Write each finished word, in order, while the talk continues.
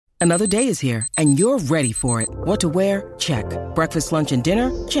Another day is here, and you're ready for it. What to wear? Check. Breakfast, lunch, and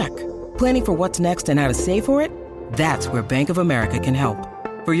dinner? Check. Planning for what's next and how to save for it? That's where Bank of America can help.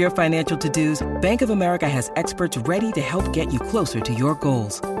 For your financial to-dos, Bank of America has experts ready to help get you closer to your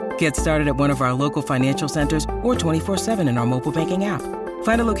goals. Get started at one of our local financial centers or 24/7 in our mobile banking app.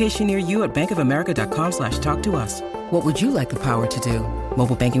 Find a location near you at bankofamerica.com/talktous. What would you like the power to do?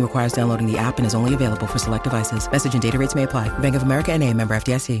 Mobile banking requires downloading the app and is only available for select devices. Message and data rates may apply. Bank of America N.A., member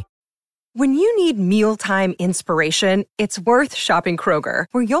FDIC. When you need mealtime inspiration, it's worth shopping Kroger,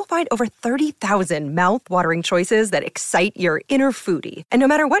 where you'll find over 30,000 mouth-watering choices that excite your inner foodie. And no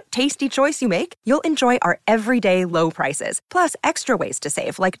matter what tasty choice you make, you'll enjoy our everyday low prices, plus extra ways to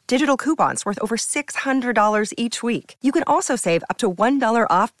save, like digital coupons worth over $600 each week. You can also save up to $1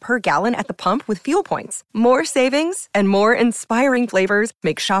 off per gallon at the pump with fuel points. More savings and more inspiring flavors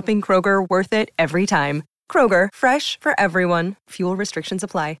make shopping Kroger worth it every time. Kroger, fresh for everyone. Fuel restrictions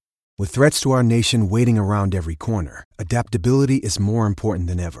apply. With threats to our nation waiting around every corner, adaptability is more important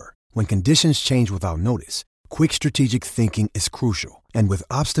than ever. When conditions change without notice, quick strategic thinking is crucial. And with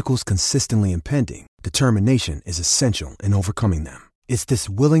obstacles consistently impending, determination is essential in overcoming them. It's this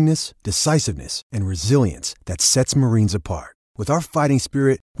willingness, decisiveness, and resilience that sets Marines apart. With our fighting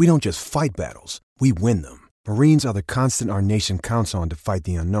spirit, we don't just fight battles, we win them. Marines are the constant our nation counts on to fight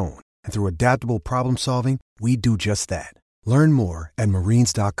the unknown. And through adaptable problem solving, we do just that. Learn more at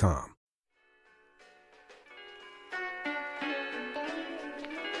marines.com.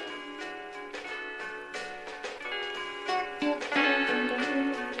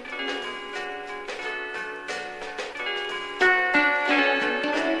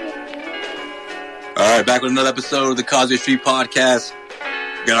 All right, back with another episode of the Causeway Street Podcast.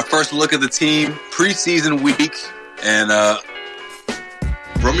 We got our first look at the team, preseason week, and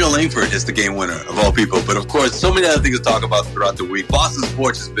Romeo Langford is the game winner of all people. But of course, so many other things to talk about throughout the week. Boston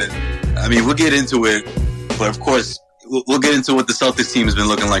sports has been, we'll get into it, but of course, we'll get into what the Celtics team has been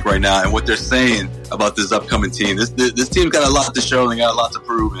looking like right now and what they're saying about this upcoming team. This team's got a lot to show and they got a lot to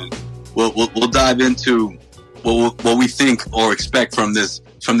prove, and we'll dive into what we think or expect from this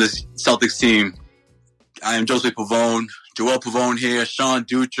Celtics team. I am Joseph Pavone, Joel Pavone here, Sean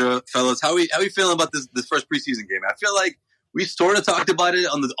Dutra. Fellas, how we feeling about this first preseason game? I feel like we sort of talked about it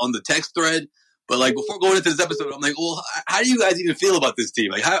on the text thread, but like before going into this episode, I'm like, well, how do you guys even feel about this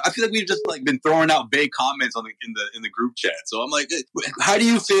team? Like, I feel like we've just like been throwing out vague comments in the group chat. So I'm like, how do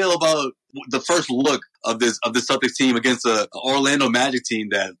you feel about the first look of the Celtics team against a Orlando Magic team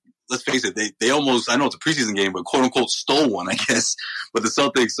that, let's face it, they almost, I know it's a preseason game, but quote unquote stole one, I guess. But the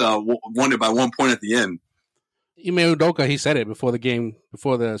Celtics won it by 1 point at the end. Ime Udoka, he said it before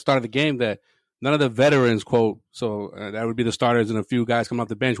the start of the game, that none of the veterans, quote, so that would be the starters and a few guys coming off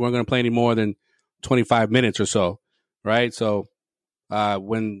the bench, weren't going to play any more than 25 minutes or so, right? So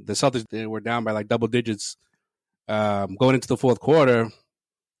when the Celtics were down by like double digits going into the fourth quarter,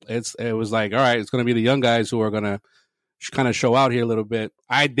 it was like, all right, it's going to be the young guys who are going to kind of show out here a little bit.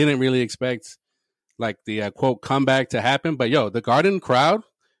 I didn't really expect like the quote comeback to happen, but the Garden crowd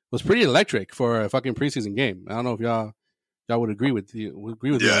was pretty electric for a fucking preseason game. I don't know if y'all would agree with me on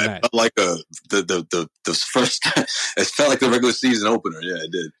that. Yeah, it felt like the first. It felt like the regular season opener. Yeah,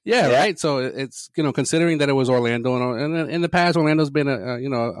 it did. Yeah, right. So it's considering that it was Orlando, and in the past Orlando's been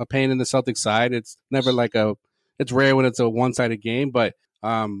a pain in the Celtics side. It's never like it's rare when it's a one-sided game, but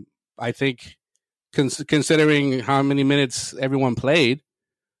I think considering how many minutes everyone played,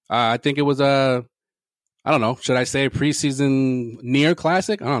 I think it was I don't know. Should I say preseason near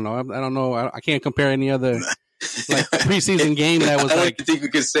classic? I don't know. I don't know. I can't compare any other like preseason game that was I like. don't think we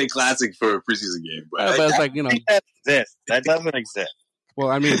could say classic for a preseason game, but it's like that exists. That doesn't exist.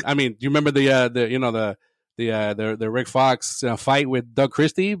 Well, I mean, do you remember the Rick Fox fight with Doug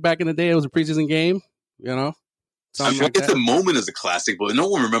Christie back in the day? It was a preseason game. I feel like the moment is a classic, but no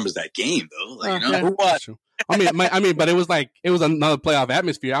one remembers that game though. Like, who was? I mean, but it was another playoff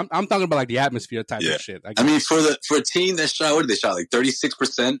atmosphere. I'm talking about like the atmosphere type of shit. I mean, for a team that shot, what did they shot like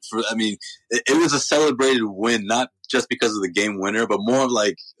 36%? It was a celebrated win, not just because of the game winner, but more of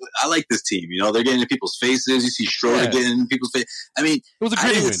like, I like this team. They're getting in people's faces. You see Schroeder getting in people's face. I mean,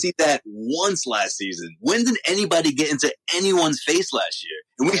 I didn't see that once last season. When did anybody get into anyone's face last year?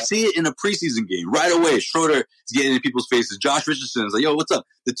 And we see it in a preseason game right away. Schroeder is getting in people's faces. Josh Richardson is like, yo, what's up?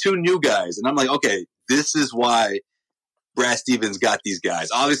 The two new guys. And I'm like, okay, this is why Brad Stevens got these guys.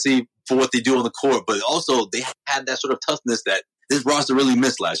 Obviously for what they do on the court, but also they had that sort of toughness that this roster really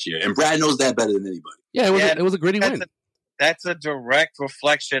missed last year. And Brad knows that better than anybody. Yeah, it was a gritty win. That's a direct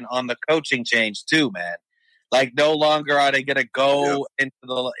reflection on the coaching change too, man. Like no longer are they going to go into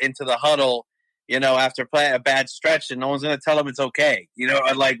the huddle, after playing a bad stretch, and no one's going to tell him it's okay.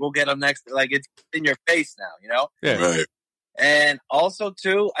 And like, we'll get him next. Like, it's in your face now, Yeah. Right. And also,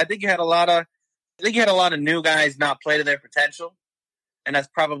 too, I think you had a lot of new guys not play to their potential. And that's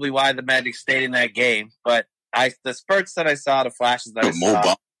probably why the Magic stayed in that game. But the spurts that I saw, the flashes that I Mo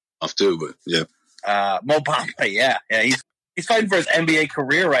saw. off too, but yeah. Mo Bamba, yeah. He's fighting for his NBA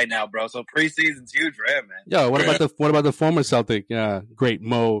career right now, bro. So preseason's huge for him, man. Yo, what about the former Celtic, great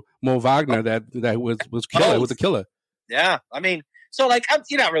Mo Wagner that was killer. Was a killer. Yeah, I mean, so like,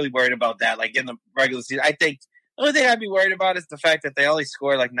 you're not really worried about that. Like in the regular season, I think the only thing I'd be worried about is the fact that they only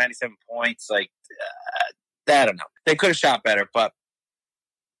scored like 97 points. Like, I don't know. They could have shot better, but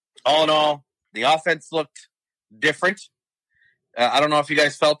all in all, the offense looked different. I don't know if you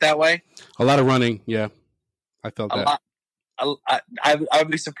guys felt that way. A lot of running, yeah. I felt that. I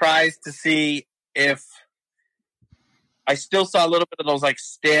would be surprised to see if I still saw a little bit of those like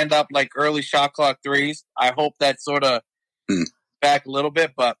stand up, like early shot clock threes. I hope that sort of back a little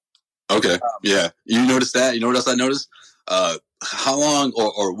bit, but okay, yeah. You noticed that? You know what else I noticed? How long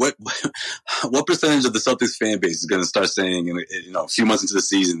or what percentage of the Celtics fan base is going to start saying, a few months into the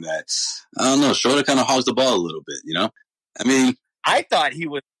season that, I don't know, Schroeder kind of hogs the ball a little bit, I mean, I thought he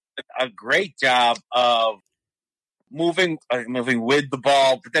would do a great job of moving with the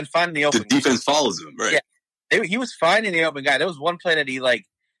ball, but then finding the open. The defense follows him, right? Yeah, he was finding the open guy. There was one play that he like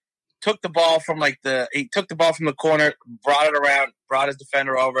took the ball from the corner, brought it around, brought his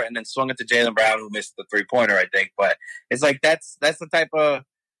defender over, and then swung it to Jaylen Brown, who missed the 3-pointer, I think. But it's like that's the type of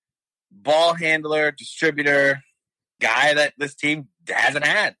ball handler, distributor guy that this team hasn't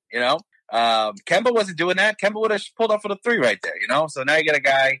had. Kemba wasn't doing that. Kemba would have pulled up for the 3 right there. So now you get a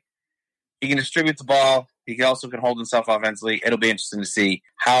guy. He can distribute the ball. He also can hold himself offensively. It'll be interesting to see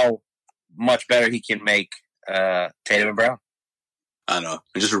how much better he can make Tatum and Brown. I don't know.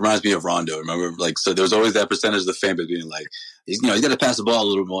 It just reminds me of Rondo. Remember, so there's always that percentage of the fan base being like, he's got to pass the ball a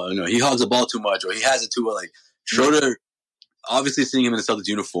little more. He hogs the ball too much, or he has it too well. Like Schroeder, obviously seeing him in the Celtics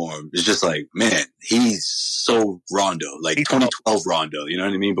uniform is just like, man, he's so Rondo, like 2012 Rondo. You know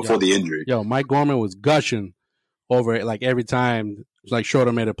what I mean? Before the injury. Yo, Mike Gorman was gushing over it like every time like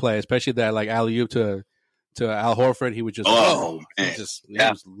Schroeder made a play, especially that like alley-oop to Al Horford. He was just he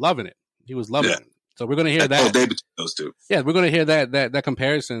was loving it. He was loving it. So we're going to hear that. Day between those two. Yeah, we're going to hear that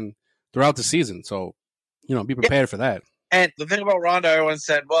comparison throughout the season. So, be prepared for that. And the thing about Rondo, everyone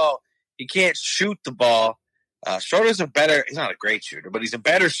said, well, he can't shoot the ball. Schroeder's he's not a great shooter, but he's a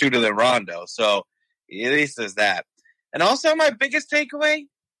better shooter than Rondo. So at least there's that. And also my biggest takeaway,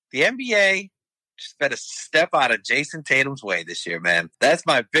 the NBA just better step out of Jason Tatum's way this year, man. That's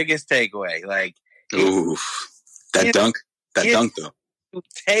my biggest takeaway. Like, oof. That dunk though. To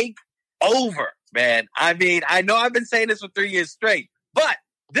take over, man. I mean, I know I've been saying this for 3 years straight, but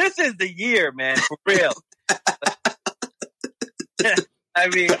this is the year, man, for real. I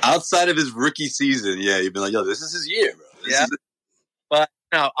mean, outside of his rookie season, you've been like, yo, this is his year, bro. But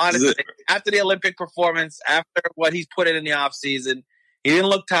no, honestly, after the Olympic performance, after what he's put in the offseason, he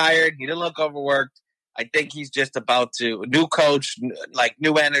didn't look tired. He didn't look overworked. I think he's just about to new coach, like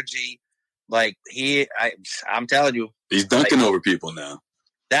new energy. Like I'm telling you, he's dunking over people now.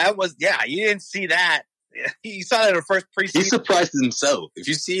 That was you didn't see that. You saw that in the first preseason. He surprised himself. If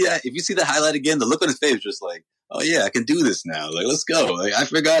you see the highlight again, the look on his face was just like, oh yeah, I can do this now. Like, let's go. Like, I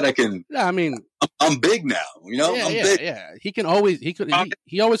forgot I can. Yeah, I mean, I'm big now. I'm big. Yeah, he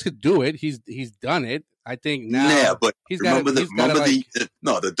always could do it. He's done it. I think now. Yeah, but remember the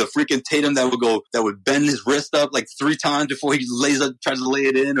freaking Tatum that would bend his wrist up like 3 times before he tries to lay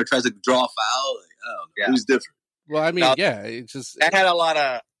it in or tries to draw a foul. Like, I don't know. It was different. Well, I mean, it's just that had a lot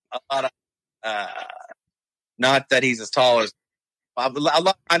of not that he's as tall as a lot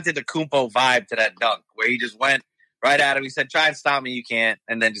of Antetokounmpo vibe to that dunk where he just went right at him. He said, "Try and stop me, you can't,"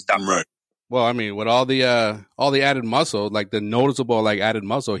 and then just dunked. Right. Well, I mean, with all the added muscle, like the noticeable added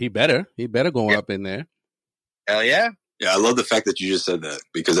muscle, he better go up in there. Hell yeah. Yeah, I love the fact that you just said that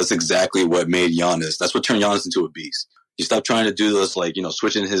because that's exactly what made Giannis. That's what turned Giannis into a beast. He stopped trying to do this,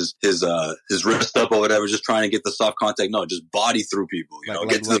 switching his wrist up or whatever, just trying to get the soft contact. No, just body through people.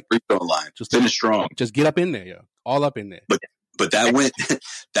 Get to the free throw line. Just finish strong. Just get up in there, all up in there. But that went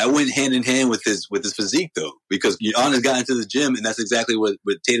hand in hand with his physique though, because Giannis got into the gym, and that's exactly what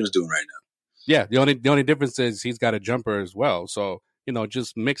Tatum's doing right now. Yeah, the only difference is he's got a jumper as well. So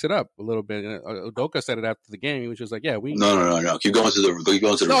just mix it up a little bit. Udoka said it after the game. He was just like, "Yeah, we." No. Keep going to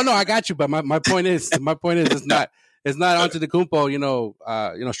the. No, I got you. But my point is, it's not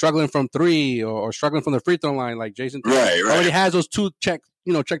Antetokounmpo, struggling from 3 or struggling from the free throw line like Jason. Right. Already has those 2 check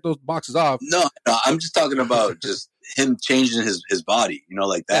those boxes off. No, I'm just talking about just him changing his body. You know,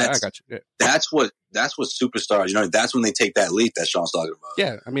 like I got you. Yeah. That's what superstars. You know, that's when they take that leap that Sean's talking about.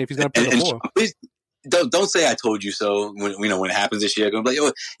 Yeah, I mean, if he's gonna play the 4, please don't say I told you so. When it happens this year, I'm gonna be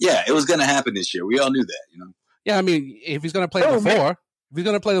like, oh, yeah, it was gonna happen this year. We all knew that. You know. Yeah, I mean, if he's gonna play the 4,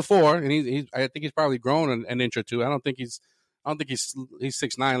 and I think he's probably grown an inch or two. I don't think he's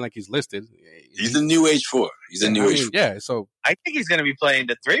 6'9" like he's listed. He's a new age 4. He's a new age 4. Yeah, so I think he's going to be playing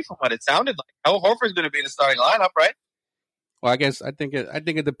the 3 from what it sounded like. Al Horford's going to be in the starting lineup, right? Well, I think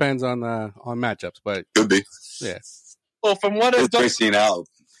it depends on matchups, but could be. Yeah. Well, from what it's great seeing Al.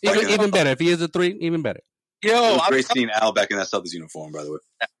 Even better if he is a 3, even better. Yo, it was great seeing Al back in that Celtics uniform, by the way.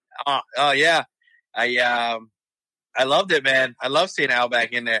 Oh yeah, I loved it, man. I love seeing Al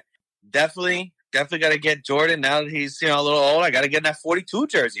back in there. Definitely got to get Jordan now that he's a little old. I got to get in that 42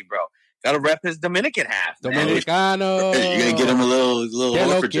 jersey, bro. Got to rep his Dominican half. Dominicano. You're gonna get him a little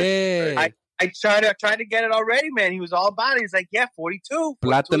Horford jersey. I tried to get it already, man. He was all about it. He's like, yeah, 42.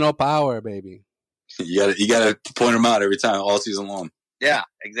 Platino power, baby. You gotta point him out every time, all season long. Yeah,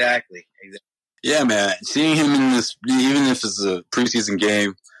 exactly. Yeah, man. Seeing him in this, even if it's a preseason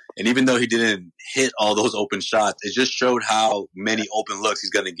game, and even though he didn't hit all those open shots, it just showed how many open looks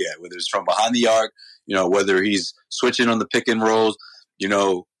he's going to get, whether it's from behind the arc, whether he's switching on the pick and rolls.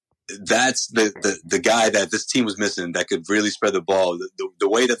 That's the guy that this team was missing that could really spread the ball. The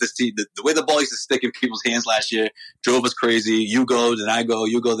way that this team, the way the ball used to stick in people's hands last year drove us crazy. You go, then I go.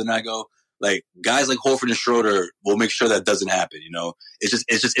 You go, then I go. Like guys like Horford and Schroeder will make sure that doesn't happen.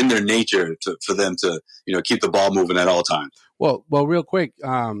 It's just in their nature for them to keep the ball moving at all times. Well, real quick,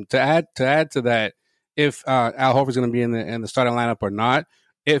 to add to that, if Al Horford's going to be in the starting lineup or not,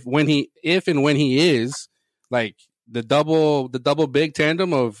 if and when he is, like the double big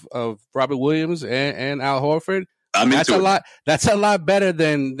tandem of Robert Williams and Al Horford, that's a lot better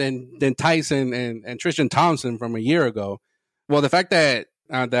than Tyson and Tristan Thompson from a year ago. Well, the fact that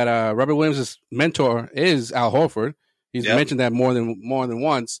Robert Williams' mentor is Al Horford. He's mentioned that more than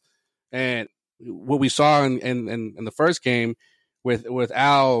once. And what we saw in the first game with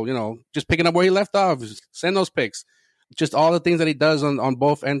Al, just picking up where he left off, send those picks, just all the things that he does on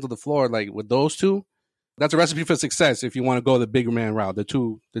both ends of the floor, like with those two, that's a recipe for success if you want to go the bigger man route, the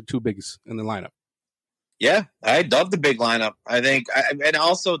two biggest in the lineup. Yeah, I love the big lineup. I think, and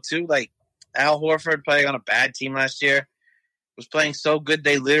also too, like Al Horford playing on a bad team last year, was playing so good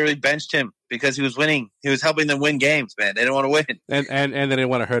they literally benched him because he was winning. He was helping them win games, man. They didn't want to win. And they didn't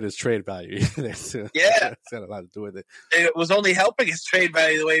want to hurt his trade value. Yeah. It's had a lot to do with it. It was only helping his trade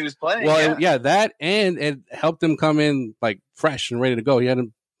value the way he was playing. Well, that and it helped him come in like fresh and ready to go. He had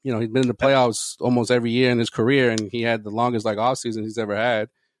him, he's been in the playoffs almost every year in his career, and he had the longest off season he's ever had.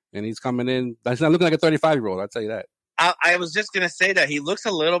 And he's coming in. He's not looking like a 35-year-old, I'll tell you that. I was just going to say that he looks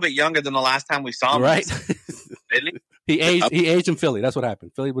a little bit younger than the last time we saw him. Right. He aged in Philly. That's what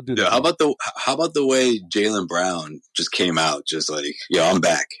happened. Philly would do that. How about the way Jaylen Brown just came out, just like, I'm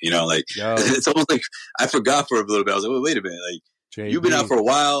back. It's almost like I forgot for a little bit. I was like, wait a minute, like JB. You've been out for a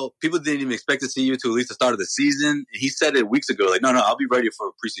while. People didn't even expect to see you to at least the start of the season. And he said it weeks ago, like, no, I'll be ready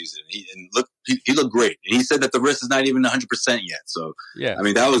for preseason. He looked great. And he said that the wrist is not even 100% yet. So yeah, I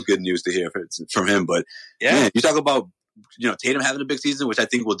mean, that was good news to hear from him. But man, you talk about Tatum having a big season, which I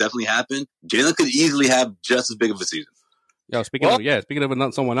think will definitely happen. Jaylen could easily have just as big of a season. Speaking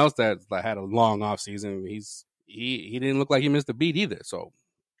of someone else that had a long off season, he didn't look like he missed a beat either. So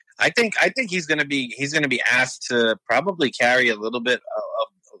I think he's going to be asked to probably carry a little bit of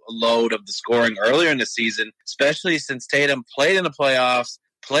a load of the scoring earlier in the season, especially since Tatum played in the playoffs,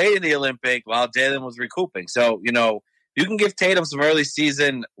 played in the Olympic while Jaylen was recouping. So you can give Tatum some early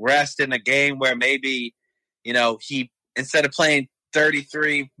season rest in a game where maybe he, instead of playing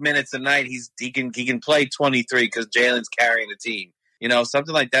 33 minutes a night, he can play 23 because Jaylen's carrying the team.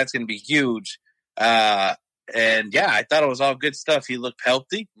 Something like that's going to be huge. And yeah, I thought it was all good stuff. He looked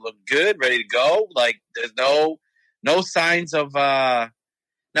healthy, looked good, ready to go. Like there's no signs of.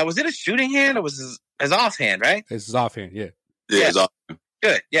 Now, was it a shooting hand or was his offhand? Right, his offhand. Yeah, his offhand.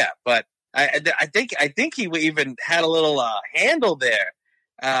 Good. Yeah, but I think he even had a little handle there.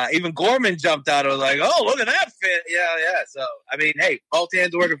 Even Gorman jumped out and was like, "Oh, look at that fit!" Yeah. So I mean, hey, both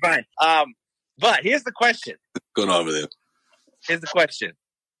hands are working fine. But here's the question. What's going on over there? Here's the question: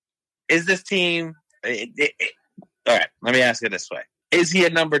 is this team? All right, let me ask it this way. Is he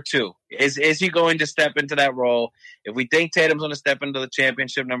a number 2? Is he going to step into that role? If we think Tatum's going to step into the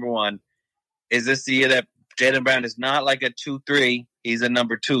championship number 1, is this the year that Jaylen Brown is not like a 2-3? He's a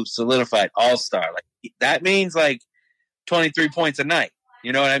number 2, solidified all-star. Like that means like 23 points a night.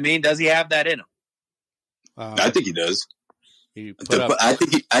 You know what I mean? Does he have that in him? I think he does. I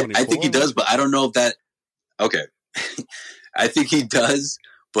think he does, but I don't know if that. Okay, I think he does,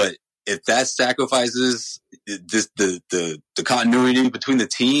 but if that sacrifices the continuity between the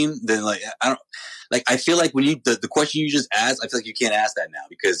team, then I feel like when the question you just asked, I feel like you can't ask that now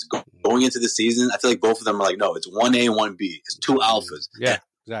because going into the season, I feel like both of them are like, no, it's 1A and 1B. It's two alphas. Yeah,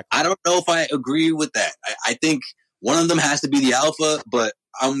 exactly. I don't know if I agree with that. I think one of them has to be the alpha, but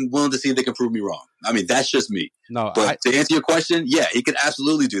I'm willing to see if they can prove me wrong. I mean, that's just me. No, but to answer your question, yeah, he could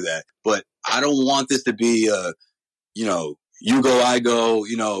absolutely do that. But I don't want this to be you go, I go,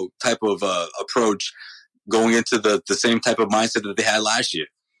 type of approach going into the same type of mindset that they had last year.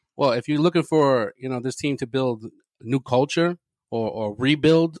 Well, if you're looking for, this team to build a new culture or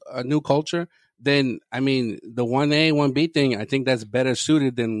rebuild a new culture, then, I mean, the 1A, 1B thing, I think that's better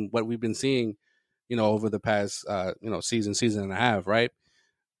suited than what we've been seeing, over the past, season and a half, right?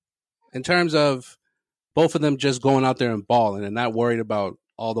 In terms of both of them just going out there and balling and not worried about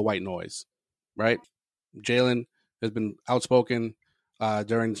all the white noise, right? Jalen has been outspoken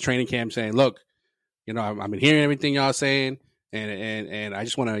during the training camp saying, look, I've been hearing everything y'all saying, and I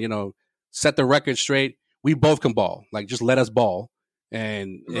just want to, set the record straight. We both can ball. Like, just let us ball,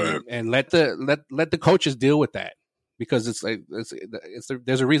 and let the coaches deal with that, because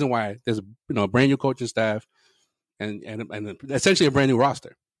there's a reason why there's a brand new coaching staff and essentially a brand new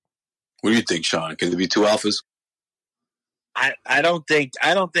roster. What do you think, Sean? Can there be two alphas? I don't think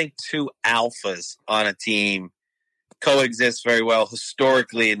two alphas on a team coexist very well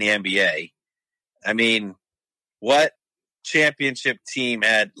historically in the NBA. I mean, what championship team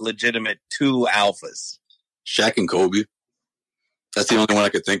had legitimate two alphas? Shaq and Kobe. That's the only one I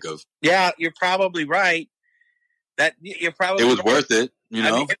could think of. Yeah, you're probably right. It was worth it,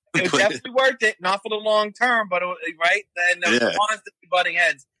 I mean, it was definitely worth it, not for the long term, but right then, constantly butting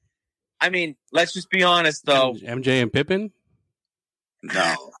heads. I mean, let's just be honest, though. MJ and Pippen?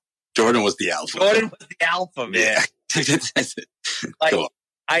 No, Jordan was the alpha. Jordan was the alpha, man. Yeah.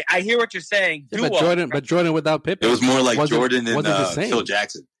 I hear what you're saying. Yeah, but Jordan without Pippen. It was more like Jordan and Phil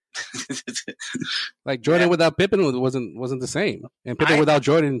Jackson. Like Jordan without Pippen wasn't the same, and Pippen without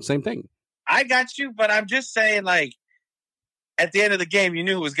Jordan, same thing. I got you, but I'm just saying, like, at the end of the game, you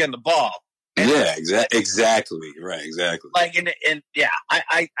knew who was getting the ball. Yeah, exactly. Right, exactly. Like,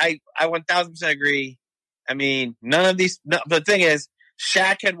 I 1000% agree. I mean, none of these. No, the thing is,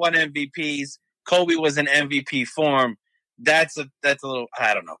 Shaq had won MVPs. Kobe was in MVP form. That's a little.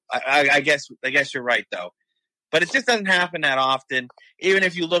 I don't know. I guess you're right though, but it just doesn't happen that often. Even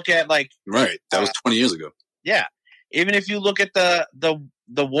if you look at right, that was 20 years ago. Yeah, even if you look at the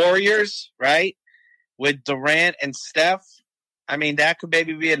Warriors, right, with Durant and Steph. I mean, that could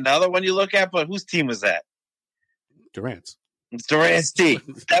maybe be another one you look at, but whose team was that? Durant's. It's Durant's team.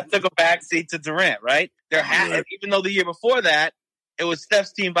 Steph took a backseat to Durant, right? Even though the year before that, it was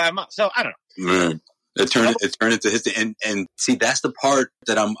Steph's team by a mile. So I don't know. Man. It turned into his thing. And see, that's the part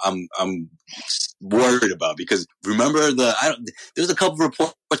that I'm worried about, because remember there's a couple of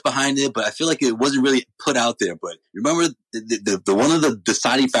reports behind it, but I feel like it wasn't really put out there. But remember the one of the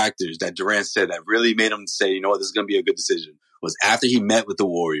deciding factors that Durant said that really made him say, you know what, this is going to be a good decision, was after he met with the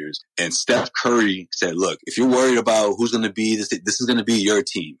Warriors and Steph Curry said, look, if you're worried about who's going to be this is going to be your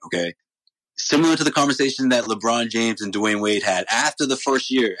team. Okay. Similar to the conversation that LeBron James and Dwayne Wade had after the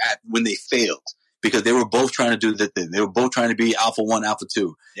first year when they failed. Because they were both trying to do the thing. They were both trying to be alpha 1, alpha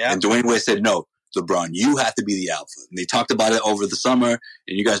 2. Yeah. And Dwayne Wade said, no, LeBron, you have to be the alpha. And they talked about it over the summer, and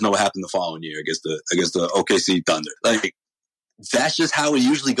you guys know what happened the following year against the OKC Thunder. Like, that's just how it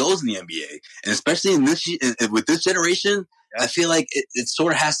usually goes in the NBA. And especially with this generation, I feel like it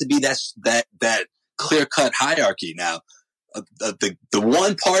sort of has to be that clear-cut hierarchy now. The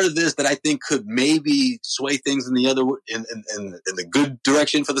one part of this that I think could maybe sway things in the other in the good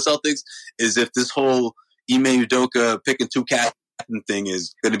direction for the Celtics is if this whole Ime Udoka pick and two captain thing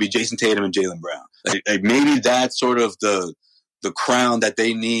is going to be Jason Tatum and Jaylen Brown. Like maybe that's sort of the crown that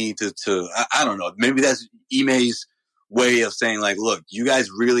they need to I don't know. Maybe that's Ime's way of saying, like, look, you guys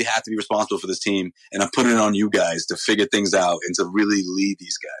really have to be responsible for this team, and I'm putting it on you guys to figure things out and to really lead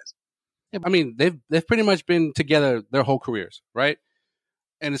these guys. Yeah, I mean, they've pretty much been together their whole careers, right?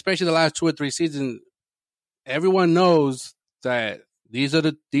 And especially the last 2 or 3 seasons, everyone knows that these are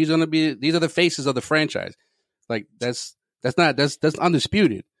the faces of the franchise. Like that's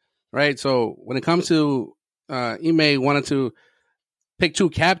undisputed, right? So when it comes to Ime wanting to pick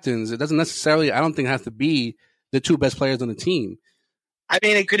 2 captains, it doesn't necessarily, I don't think, have to be the 2 best players on the team. I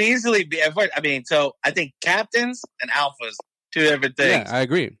mean, it could easily be. So I think captains and alphas, 2 different things. Yeah, I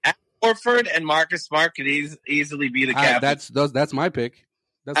agree. Horford and Marcus Smart could easily be the captain. That's my pick.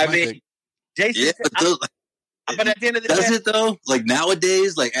 That's my pick. Jason. but at the end of the does day, it though? Like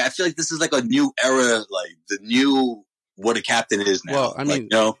nowadays, like I feel like this is like a new era, like the new what a captain is now. Well, I mean,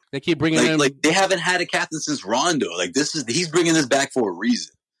 like, they keep bringing him. Like they haven't had a captain since Rondo. Like he's bringing this back for a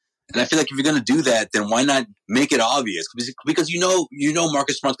reason. And I feel like if you're going to do that, then why not make it obvious? Because you know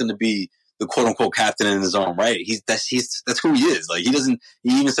Marcus Smart's going to be the quote unquote captain in his own right. That's who he is. Like he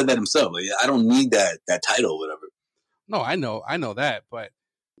even said that himself. Like, I don't need that title or whatever. No, I know that, but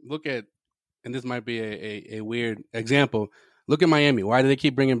look at, and this might be a weird example. Look at Miami. Why do they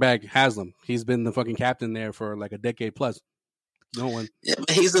keep bringing back Haslam? He's been the fucking captain there for like a decade plus. No one. Yeah, but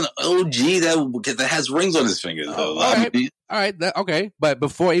he's an OG that has rings on his fingers. Though. All right. Okay. But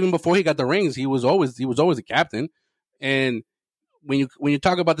even before he got the rings, he was always a captain. And when you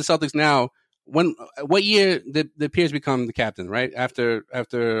talk about the Celtics now, what year did Pierce become the captain? Right after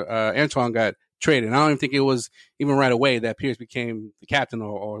Antoine got traded. And I don't even think it was even right away that Pierce became the captain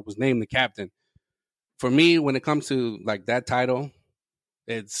or was named the captain. For me, when it comes to like that title,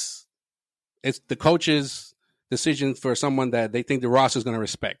 it's the coach's decision for someone that they think the roster is going to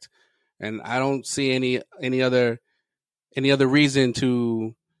respect, and I don't see any other reason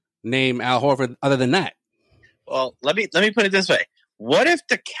to name Al Horford other than that. Well, let me put it this way: what if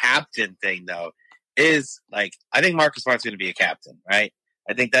the captain thing though is like, I think Marcus Smart's going to be a captain, right?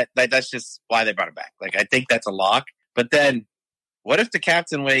 I think that's just why they brought him back. Like I think that's a lock. But then, what if the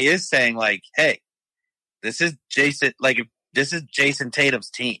captain way is saying like, hey, this is Jason, like this is Jason Tatum's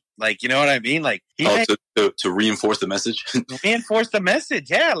team. Like, you know what I mean? Like to reinforce the message. Reinforce the message,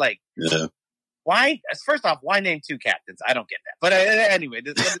 yeah. Like, yeah. Why? First off, why name two captains? I don't get that. But anyway,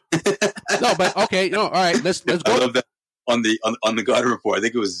 no. But okay, no. All right, let's go. I love that on the Garden Report. I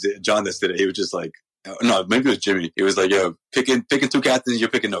think it was John that said it. He was just like, no, maybe it was Jimmy. He was like, yo, picking two captains. You're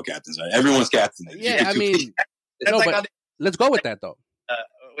picking no captains, right? Everyone's captain. Yeah, I mean, no, like but let's go with that though.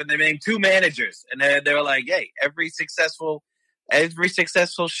 When they named two managers, and they were like, hey, every successful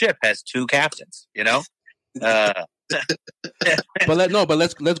ship has two captains. You know. But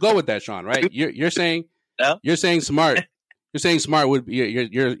let's go with that, Sean. Right? You're saying Smart. You're saying Smart would be.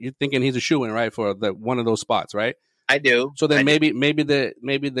 You're thinking he's a shoo-in, right, for one of those spots, right? I do. So then maybe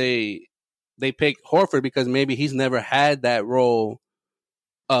they pick Horford because maybe he's never had that role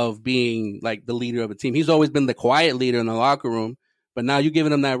of being like the leader of a team. He's always been the quiet leader in the locker room, but now you're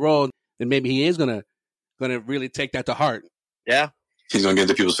giving him that role, then maybe he is gonna really take that to heart. Yeah, he's gonna get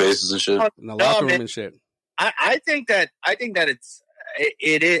into people's faces and shit in the locker room and shit. I think that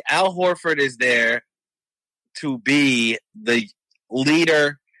it is Al Horford is there to be the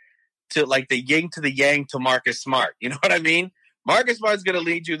leader, to like the yin to the yang to Marcus Smart. You know what I mean? Marcus Smart's going to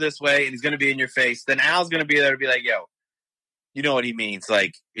lead you this way, and he's going to be in your face. Then Al's going to be there to be like, yo, you know what he means.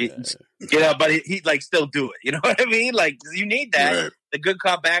 Like, but he like still do it. You know what I mean? Like, you need that. Right. The good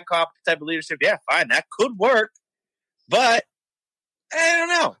cop, bad cop type of leadership. Yeah, fine. That could work. But I don't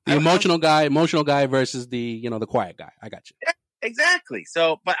know. The emotional guy versus the quiet guy. I got you. Yeah, exactly.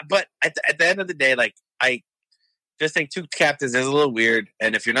 So, but at the end of the day, like, I just think two captains is a little weird.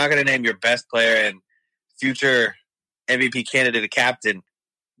 And if you're not going to name your best player and future MVP candidate a captain,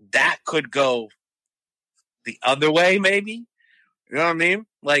 that could go the other way, maybe. You know what I mean?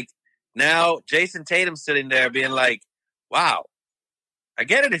 Like, now Jason Tatum's sitting there being like, wow, I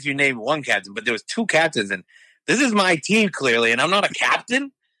get it if you name one captain, but there was two captains, and this is my team clearly, and I'm not a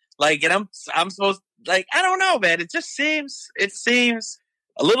captain. Like, and I'm supposed, like, I don't know, man. It seems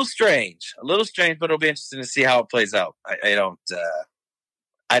a little strange, but it'll be interesting to see how it plays out.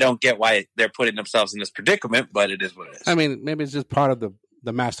 I don't get why they're putting themselves in this predicament, but it is what it is. I mean, maybe it's just part of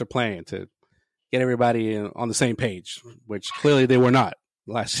the master plan to get everybody on the same page, which clearly they were not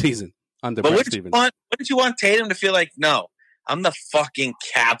last season under Brad Stevens. Wouldn't you want Tatum to feel like, no, I'm the fucking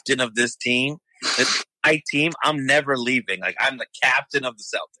captain of this team. This is my team. I'm never leaving. Like, I'm the captain of the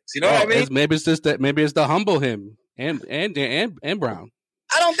Celtics. You know what I mean? Maybe it's just that. Maybe it's to humble him and Brown.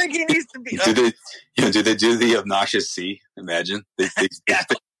 I don't think he needs to be. Do they do the obnoxious C? Imagine.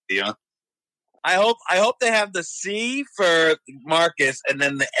 Yeah. I hope they have the C for Marcus and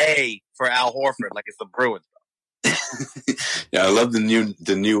then the A for Al Horford, like it's the Bruins. Yeah, I love the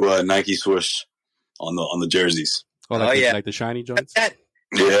new Nike swoosh on the jerseys. Like the shiny joints.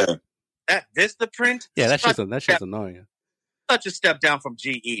 Yeah. This the print. Yeah, that's just annoying. Such a step down from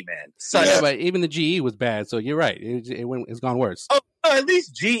GE, man. But even the GE was bad. So you're right. It's gone worse. Oh, at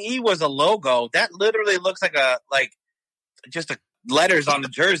least GE was a logo that literally looks like just letters on the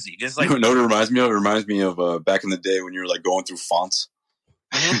jersey. Just like, you know what it reminds me of? It reminds me of back in the day when you were like going through fonts.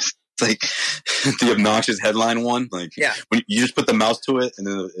 It's like the obnoxious headline one. Like, yeah, when you just put the mouse to it, and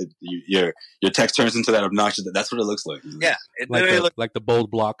then your text turns into that obnoxious. That's what it looks like. Yeah, it literally looks like the bold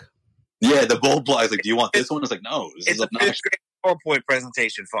block. Yeah, the bold block is like, do you want this one? It's like, no, this is obnoxious. It's a 4-point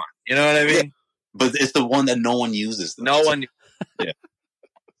presentation font. You know what I mean? Yeah. But it's the one that no one uses. Though. No one. Yeah.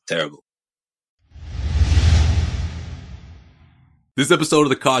 Terrible. This episode of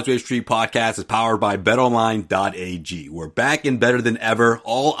the Causeway Street Podcast is powered by BetOnline.ag. We're back and better than ever.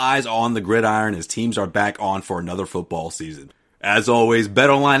 All eyes on the gridiron as teams are back on for another football season. As always,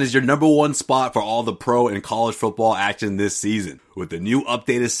 BetOnline is your number one spot for all the pro and college football action this season. With the new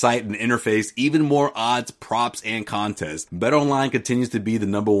updated site and interface, even more odds, props, and contests, BetOnline continues to be the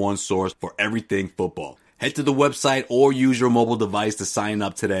number one source for everything football. Head to the website or use your mobile device to sign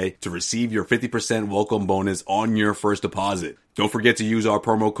up today to receive your 50% welcome bonus on your first deposit. Don't forget to use our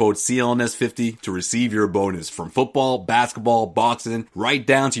promo code CLNS50 to receive your bonus from football, basketball, boxing, right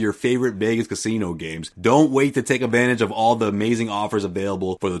down to your favorite Vegas casino games. Don't wait to take advantage of all the amazing offers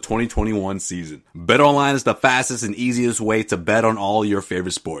available for the 2021 season. BetOnline is the fastest and easiest way to bet on all your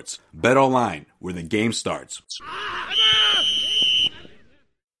favorite sports. BetOnline, where the game starts.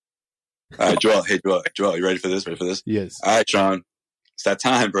 All right, Joel. Hey, Joel, you ready for this? Yes. All right, Sean. It's that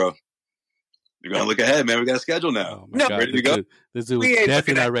time, bro. You're going to look ahead, man. We got a schedule now. Oh my God. Ready to go? This dude was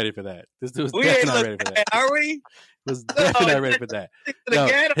definitely not ready for that. This dude was We definitely ain't not ready for that. Are we? Was definitely not ready for that. No,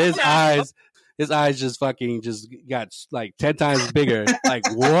 his eyes just fucking just got like 10 times bigger. Like,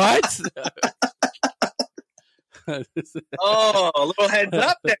 what? Oh, a little heads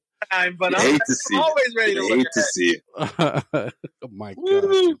up next time, but I'm always ready to look hate to see it. Oh my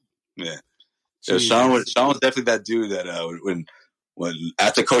God. Yeah. So Sean was definitely that dude that when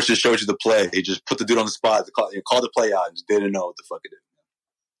after coach just showed you the play, he just put the dude on the spot to call the play out and just didn't know what the fuck it is.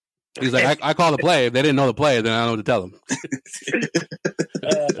 He's like, I call the play. If they didn't know the play, then I don't know what to tell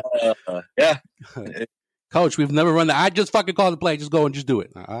them. Yeah. Coach, we've never run that. I just fucking call the play. Just go and just do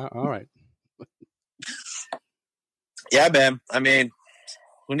it. All right. Yeah, man. I mean,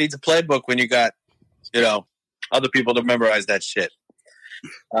 who needs a playbook when you got, other people to memorize that shit?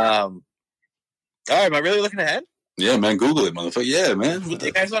 All right, am I really looking ahead? Yeah, man. Google it, motherfucker. Yeah, man. You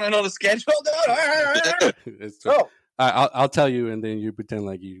guys want to know the schedule? All right. Oh. I'll tell you, and then you pretend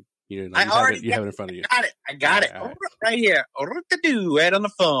like you have it in front of you. I got it. Right. Right here. Right on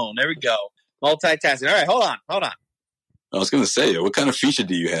the phone. There we go. Multitasking. All right, hold on. I was going to say, what kind of feature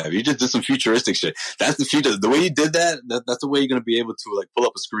do you have? You just did some futuristic shit. That's the future. The way you did that's the way you're going to be able to pull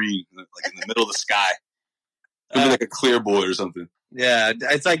up a screen in the middle of the sky. It'll be like a clear board or something. Yeah,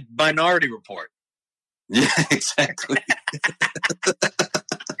 it's like Minority Report. Yeah, exactly.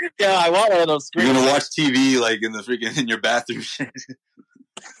 Yeah, I want one of those screens. You're going to watch TV in your bathroom.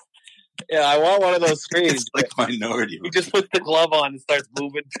 Yeah, I want one of those screens. It's like Minority Report. He just puts the glove on and starts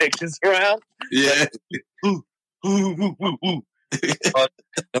moving pictures around. Yeah. No one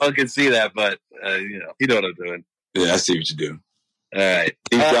can see that, but you know what I'm doing. Yeah, I see what you're doing. All right.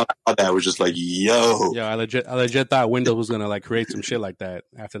 That was just like, yo. Yeah, I legit thought Windows was gonna create some shit like that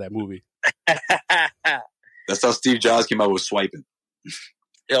after that movie. That's how Steve Jobs came out with swiping.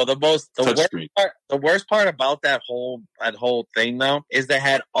 The worst part about that whole thing though is they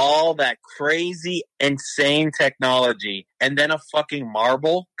had all that crazy, insane technology, and then a fucking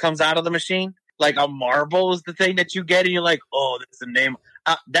marble comes out of the machine. Like a marble is the thing that you get, and you're like, oh, that's the name.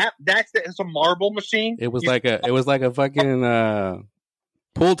 It's a marble machine. It was like a fucking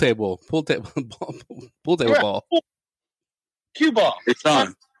pool table ball. Cue ball. It's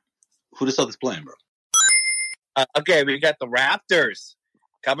on. Who the hell is playing, bro? Okay, we got the Raptors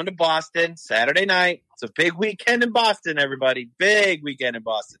coming to Boston Saturday night. It's a big weekend in Boston, everybody. Big weekend in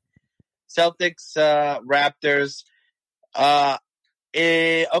Boston. Celtics, Raptors.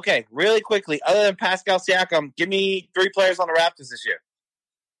 Okay, really quickly, other than Pascal Siakam, give me 3 players on the Raptors this year.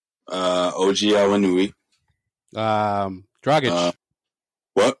 OG Awanui. Dragic.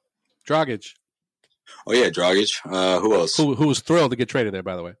 What? Dragic. Oh, yeah, Dragic. Who else? Who was thrilled to get traded there,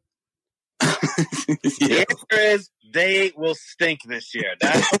 by the way. The answer is they will stink this year.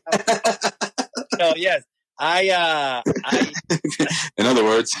 So, yes. In other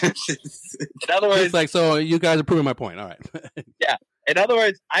words, it's like, so you guys are proving my point. All right. Yeah. In other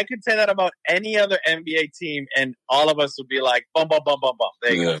words, I could say that about any other NBA team, and all of us would be like, bum, bum, bum, bum, bum.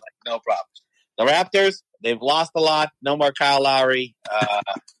 There you go. Like, no problem. The Raptors, they've lost a lot. No more Kyle Lowry.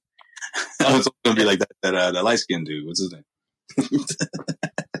 It's going to be like that light-skinned dude. What's his name?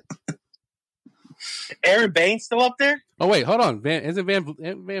 Aaron Baines still up there? Oh, wait. Hold on. Isn't Van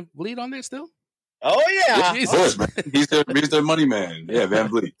Vliet on there still? Oh, yeah. Of course, man. He's their money man. Yeah, Van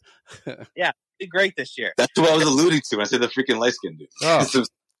Vliet. Yeah. Great this year. That's what I was alluding to. I said the freaking light skinned dude. Oh.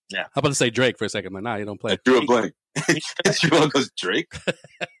 Yeah. I'm about to say Drake for a second, but nah, you don't play. I drew a blank. Everyone goes, Drake?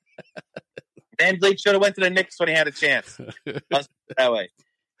 Van Vliet should have went to the Knicks when he had a chance. That way.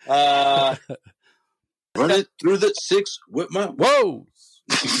 Uh, Run it through the 6 with my Whoa.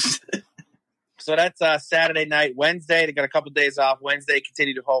 So that's Saturday night. Wednesday, they got a couple days off. Wednesday,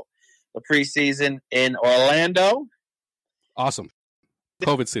 continue to hold the preseason in Orlando. Awesome.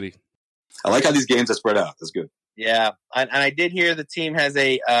 COVID City. I like how these games are spread out. That's good. Yeah, and I did hear the team has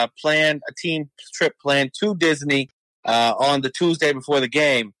a team trip planned to Disney on the Tuesday before the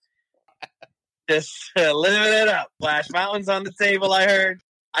game. Just living it up. Splash Mountain's on the table. I heard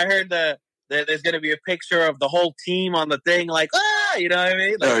there's going to be a picture of the whole team on the thing. Like, you know what I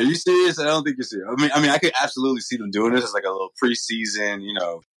mean? Like, Are you serious? I don't think you're serious. I mean, I could absolutely see them doing this as like a little preseason,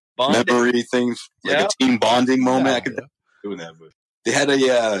 bonding. memory thing, like a team bonding moment. I could doing that, but they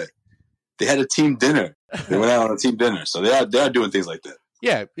had a team dinner. They went out on a team dinner, so they are doing things like that.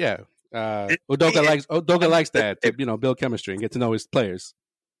 Yeah. Udoka likes that to build chemistry and get to know his players.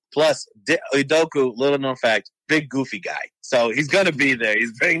 Plus, Udoka, little known fact, big goofy guy, so he's gonna be there.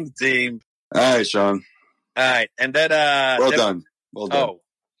 He's bringing the team. All right, Sean. All right, and then well done. Oh,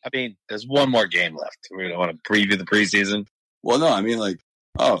 I mean, there's one more game left. We don't want to preview the preseason. Well, no, I mean,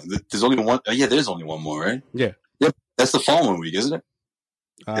 there's only one. Yeah, there's only one more, right? Yeah. Yep. That's the following week, isn't it?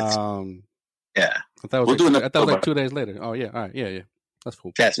 Yeah. I thought it was like 2 days later. Oh, yeah. All right. Yeah. That's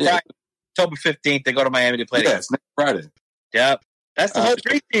cool. Yes. Yeah. October 15th, they go to Miami to play. Yeah, it's next Friday. Yep. That's the whole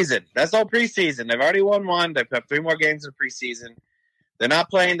preseason. That's the whole preseason. They've already won one. They've got 3 more games in the preseason. They're not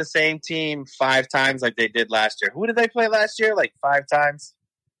playing the same team 5 times like they did last year. Who did they play last year? Like 5 times?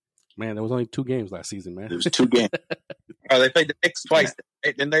 Man, there was only 2 games last season, man. There was 2 games. Oh, they played the Knicks twice.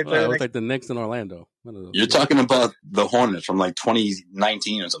 Didn't they play it was like the Knicks in Orlando. You're talking about the Hornets from like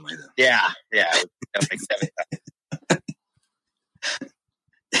 2019 or something like that. Yeah. That makes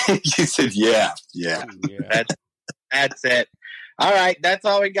sense. You said, yeah. That's it. All right, that's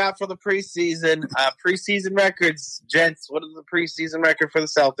all we got for the preseason. Preseason records, gents. What is the preseason record for the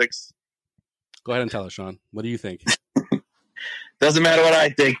Celtics? Go ahead and tell us, Sean. What do you think? Doesn't matter what I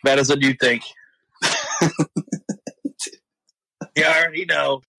think. Matters what you think. You already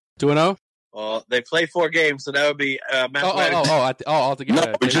know. 2-0? Oh, Well, they play 4 games, so that would be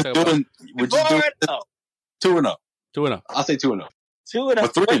altogether. No, we're just doing 2-0. 2-0. I'll say 2-0. 2-0.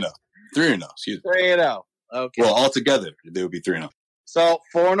 3-0. 3-0. Excuse me. 3-0. Okay. Well, altogether, they would be 3-0. So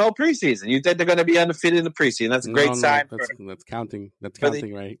 4-0 preseason. You think they're going to be undefeated in the preseason? That's a great sign. That's counting. That's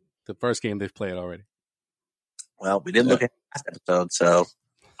counting, right? The first game they've played already. Well, we didn't look at last episode, so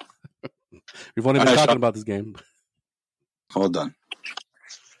we've only been talking about this game. Hold on.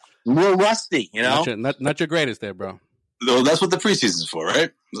 We're rusty, Not your greatest there, bro. No, that's what the preseason's for, right?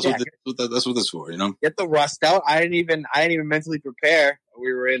 That's what it's for, Get the rust out. I didn't even mentally prepare.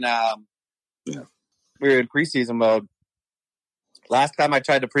 We were in preseason mode. Last time I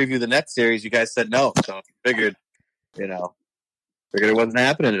tried to preview the Nets series, you guys said no, so I figured it wasn't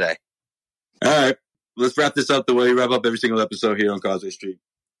happening today. All right, let's wrap this up the way we wrap up every single episode here on Causeway Street.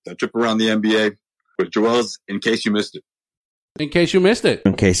 A trip around the NBA with Joel's In Case You Missed It. In case you missed it.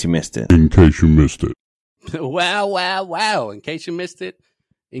 In case you missed it. Wow. In case you missed it.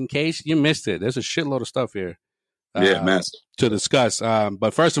 There's a shitload of stuff here. Massive. To discuss.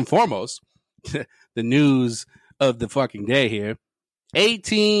 But first and foremost, the news of the fucking day here.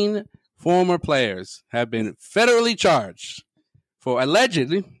 18 former players have been federally charged for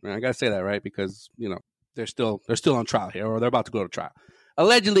allegedly, I gotta say that right because they're still on trial here, or they're about to go to trial.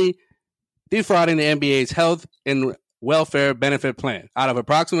 Allegedly defrauding the NBA's health and welfare benefit plan out of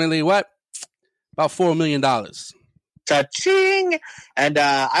approximately what? About $4 million. Cha-ching! And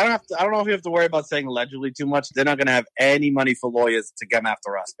I don't know if you have to worry about saying allegedly too much. They're not going to have any money for lawyers to come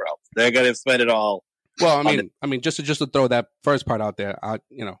after us, bro. They're going to spend it all. Well, I mean, just to throw that first part out there,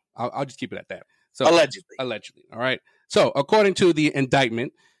 I'll just keep it at that. So allegedly, all right. So according to the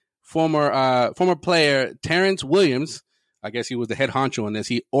indictment, former player Terrence Williams, I guess he was the head honcho on this.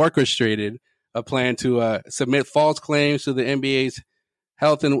 He orchestrated a plan to submit false claims to the NBA's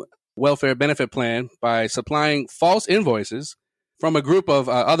health and welfare benefit plan by supplying false invoices from a group of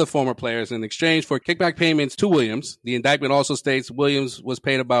other former players in exchange for kickback payments to Williams. The indictment also states Williams was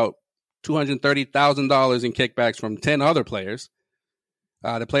paid about $230,000 in kickbacks from 10 other players.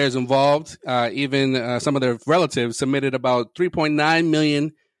 The players involved, even some of their relatives, submitted about $3.9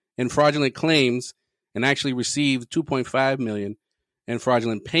 million in fraudulent claims and actually received $2.5 million in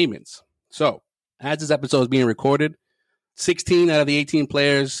fraudulent payments. So, as this episode is being recorded, 16 out of the 18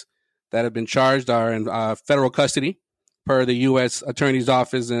 players that have been charged are in federal custody per the U.S. Attorney's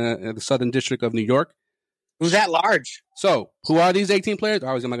Office in the Southern District of New York. Who's that large? So, who are these 18 players?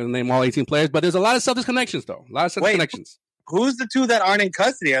 Obviously, I'm not going to name all 18 players, but there's a lot of Celtics connections, though. A lot of Celtics connections. Who's the 2 that aren't in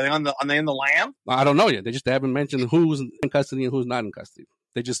custody? Are they in the Lamb? I don't know yet. They haven't mentioned who's in custody and who's not in custody.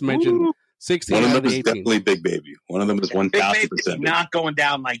 They just mentioned 16 One of out them of the was 18. definitely Big Baby. One of them was Big Baby's 1,000%. not going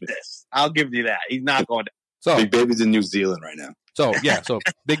down like this. I'll give you that. He's not going down. So Big Baby's in New Zealand right now. So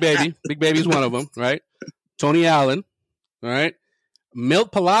Big Baby's one of them, right? Tony Allen, all right?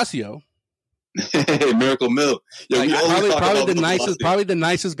 Milt Palacio, Miracle Milk. Yo, like, we always talk probably about the Milk nicest, Palacio. probably the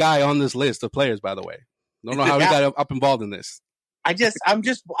nicest guy on this list of players. By the way, don't know how he got up involved in this.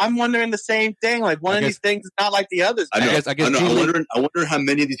 I'm wondering the same thing. Like one of these things is not like the others. I know. I guess I wonder how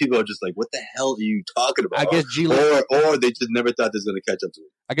many of these people are just like, what the hell are you talking about? I guess G League, or they just never thought this was going to catch up to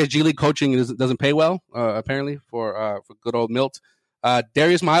it. I guess G League coaching doesn't pay well, apparently for good old Milt.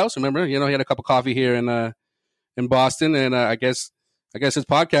 Darius Miles, remember, he had a cup of coffee here in Boston, and I guess his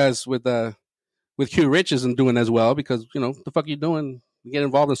podcast with Q Rich isn't doing as well because the fuck are you doing? You get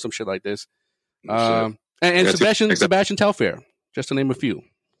involved in some shit like this. And Sebastian Telfair, just to name a few,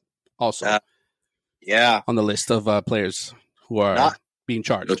 also on the list of players who are being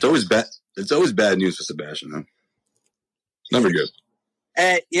charged. It's always bad. It's always bad news for Sebastian. Huh? Never good.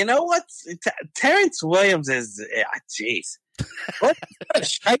 You know what? Terrence Williams is, jeez. What a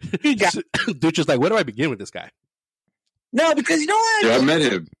shiny guy. Dude, just like, where do I begin with this guy? No, because you know what? Yeah, I met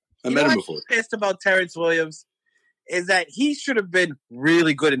him. I met him before. What's pissed about Terrence Williams is that he should have been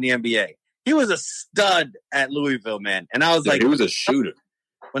really good in the NBA. He was a stud at Louisville, man. And I was like, he was a shooter.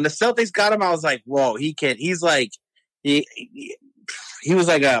 When the Celtics got him, I was like, whoa, he can't. He's like, he was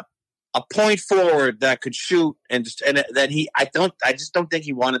like a point forward that could shoot I just don't think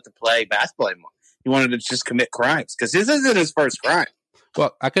he wanted to play basketball anymore. He wanted to just commit crimes because this isn't his first crime.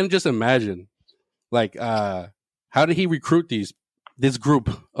 Well, I can just imagine, like, how did he recruit this group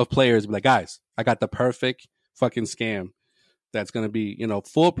of players? Be like, guys, I got the perfect fucking scam that's going to be,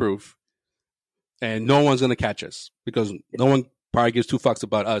 foolproof, and no one's going to catch us because no one probably gives two fucks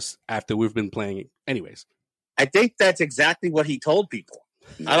about us after we've been playing anyways. I think that's exactly what he told people.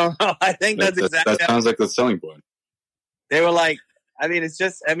 I don't know. I think that's exactly. That sounds like the selling point. They were like, it's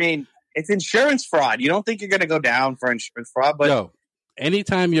insurance fraud. You don't think you're going to go down for insurance fraud, but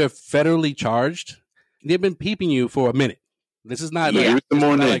anytime you're federally charged, they've been peeping you for a minute. This is not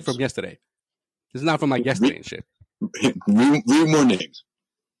like from yesterday. This is not from like yesterday and shit. Read more names.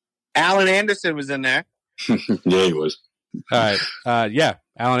 Alan Anderson was in there. Yeah, he was. All right.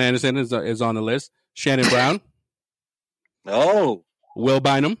 Alan Anderson is on the list. Shannon Brown. Oh. Will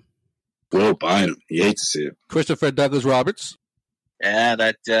Bynum. You hate to see it. Christopher Douglas Roberts. Yeah,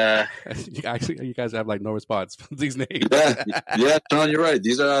 that. You guys have like no response for these names. Yeah, Sean, you're right.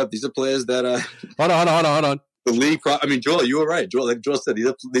 These are players that. Hold on. The league. I mean, Joel, you were right. Joel, like Joel said,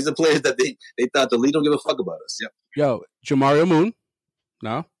 these are players that they thought the league don't give a fuck about us. Yep. Yo, Jamario Moon.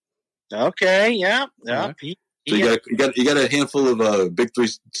 No. Okay. Yeah. Right. So you got a handful of big three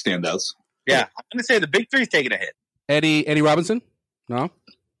standouts. Yeah, I'm gonna say the big three's taking a hit. Eddie Robinson. No.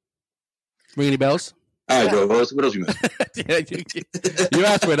 Ring any bells? All right, Joel. What else you missed? You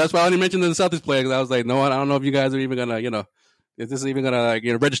asked for it. That's why I only mentioned the Celtics player because I was like, no, I don't know if you guys are even gonna, if this is even gonna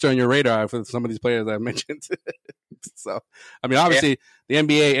register on your radar for some of these players I mentioned. So, I mean, obviously, the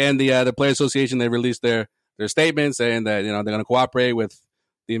NBA and the Player Association, they released their statements saying that they're gonna cooperate with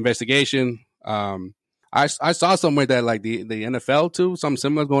the investigation. I saw somewhere that like the NFL too, something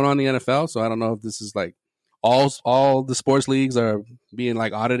similar going on in the NFL. So I don't know if this is like all the sports leagues are being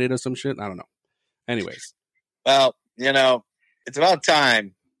like audited or some shit. I don't know. Anyways, well, it's about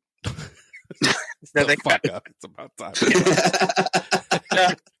time. It's about time.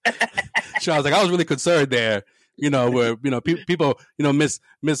 So I was like, I was really concerned there. Where people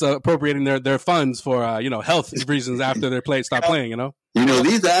misappropriating their funds for health reasons after their stop playing.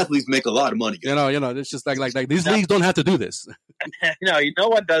 These athletes make a lot of money. It's just like these leagues don't have to do this. You know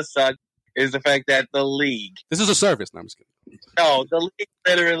what does suck is the fact that the league. This is a service. No, I'm just kidding. No, the league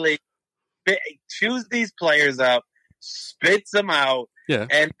literally chews these players up, spits them out,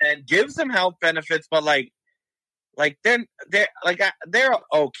 and gives them health benefits, but they're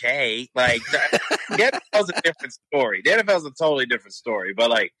okay. Like the NFL's a different story. The NFL's a totally different story.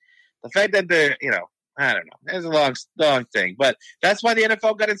 But like the fact that they're, I don't know. There's a long thing, but that's why the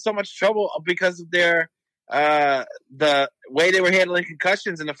NFL got in so much trouble because of their the way they were handling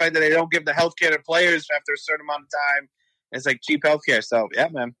concussions and the fact that they don't give the health care to players after a certain amount of time. It's like cheap health care. So yeah,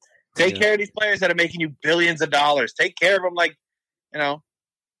 man, take care of these players that are making you billions of dollars. Take care of them like you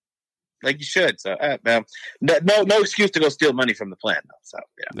should. So no excuse to go steal money from the plan though. So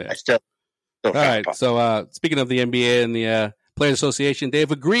yeah. I still all right. So speaking of the NBA and the Players Association,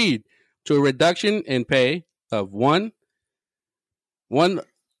 they've agreed to a reduction in pay of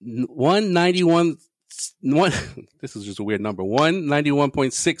 191. This is just a weird number.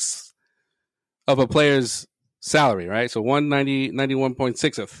 191.6 of a player's salary, right? So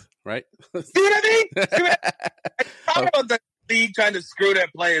 91.6th, right? See what I mean? Talk about the league trying to screw their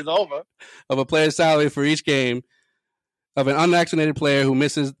players over. Of a player's salary for each game of an unvaccinated player who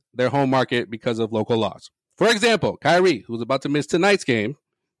misses their home market because of local laws. For example, Kyrie, who's about to miss tonight's game,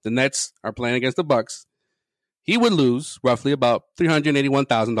 the Nets are playing against the Bucks. He would lose roughly about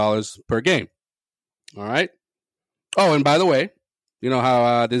 $381,000 per game. All right. Oh, and by the way, you know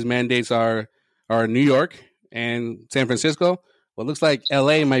how these mandates are in New York and San Francisco? Well, it looks like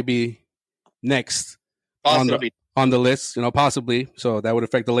LA might be next on the list, you know, possibly. So that would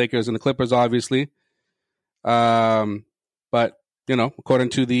affect the Lakers and the Clippers, obviously. But you know, according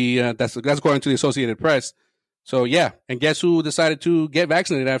to the that's according to the Associated Press. So yeah, and guess who decided to get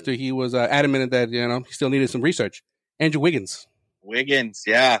vaccinated after he was adamant that he still needed some research? Andrew Wiggins. Wiggins,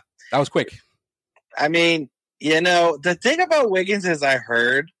 yeah, that was quick. I mean, the thing about Wiggins is I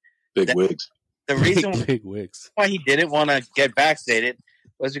heard big wigs. The reason big wigs why he didn't want to get vaccinated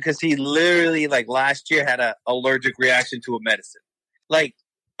was because he literally, like, last year had an allergic reaction to a medicine. Like,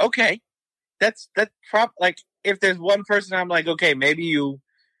 okay, that's like, if there's one person I'm like, okay, maybe you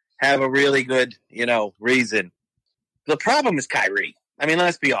have a really good, reason. The problem is Kyrie. I mean,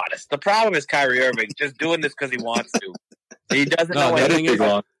 let's be honest. The problem is Kyrie Irving just doing this because he wants to. He doesn't know anything.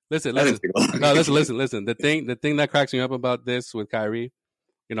 Listen. Listen. The thing that cracks me up about this with Kyrie,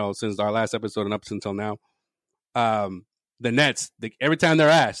 since our last episode and up until now, the Nets, every time they're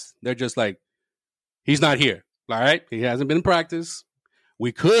asked, they're just like, he's not here. All right? He hasn't been in practice.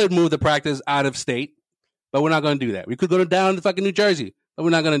 We could move the practice out of state, but we're not going to do that. We could go down to fucking New Jersey, but we're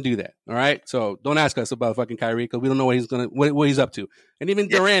not going to do that. All right? So don't ask us about fucking Kyrie because we don't know what he's up to. And even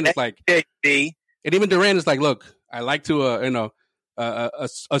Durant is like, look, I like to,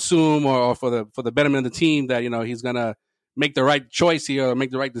 assume or for the betterment of the team that, he's going to make the right choice here or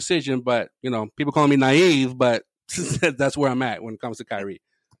make the right decision. But, people call me naive, but that's where I'm at when it comes to Kyrie.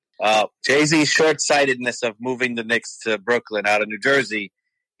 Jay-Z's short-sightedness of moving the Knicks to Brooklyn out of New Jersey.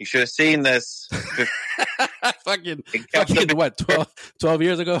 You should have seen this. fucking what, 12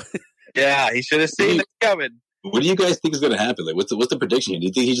 years ago? Yeah, he should have seen it coming. What do you guys think is going to happen? Like, what's the prediction? Do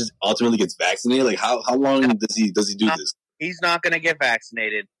you think he just ultimately gets vaccinated? Like, how long does he do this? He's not going to get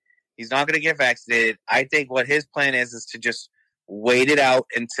vaccinated. I think what his plan is to just wait it out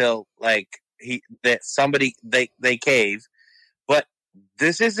until they cave. But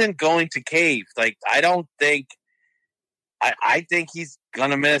this isn't going to cave. Like, I don't think. I think he's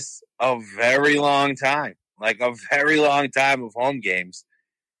gonna miss a very long time, like a very long time of home games.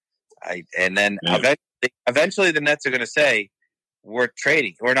 Eventually the Nets are gonna say, "We're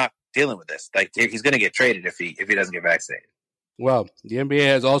trading. We're not dealing with this." Like, he's gonna get traded if he doesn't get vaccinated. Well, the NBA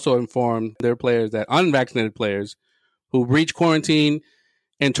has also informed their players that unvaccinated players who breach quarantine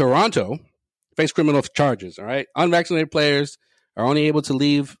in Toronto face criminal charges. All right, unvaccinated players are only able to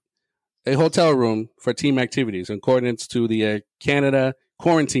leave a hotel room for team activities in accordance to the Canada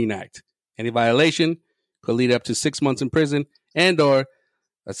Quarantine Act. Any violation could lead up to 6 months in prison and or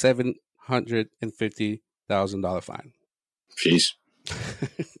a $750,000 fine. Jeez.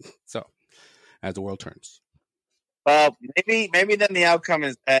 So, as the world turns. Well, maybe then the outcome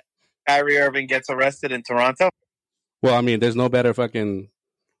is that Kyrie Irving gets arrested in Toronto. Well, I mean, there's no better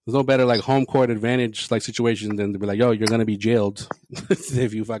like home court advantage like situation than to be like, yo, you're gonna be jailed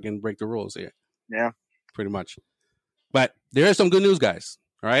if you fucking break the rules here. Yeah, pretty much. But there is some good news, guys.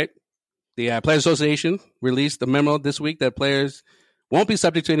 All right, the Players Association released a memo this week that players won't be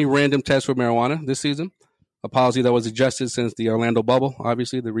subject to any random tests for marijuana this season. A policy that was adjusted since the Orlando bubble,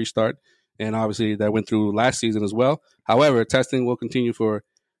 obviously the restart, and obviously that went through last season as well. However, testing will continue for,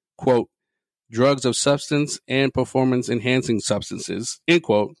 quote, drugs of substance and performance-enhancing substances, end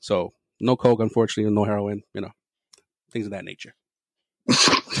quote. So no coke, unfortunately, no heroin, things of that nature.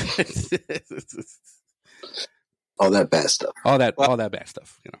 All that bad stuff. All that bad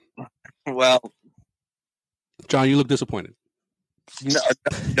stuff, Well, John, you look disappointed. No.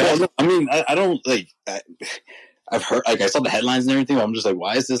 I mean, I don't like. I've heard, like, I saw the headlines and everything. But I'm just like,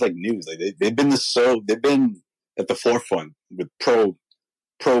 why is this like news? Like, they've been at the forefront with pro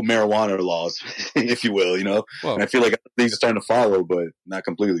marijuana laws, if you will, Well, and I feel like things are starting to follow, but not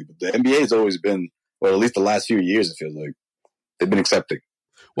completely. But the NBA has always been, well, at least the last few years, it feels like they've been accepting.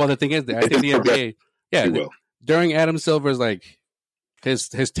 Well, the thing is, I think the NBA, during Adam Silver's like his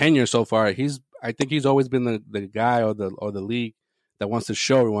tenure so far, I think he's always been the guy or the league that wants to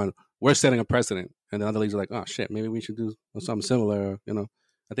show everyone we're setting a precedent, and the other leagues are like, oh shit, maybe we should do something similar. I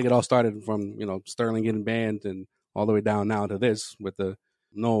think it all started from Sterling getting banned and all the way down now to this with the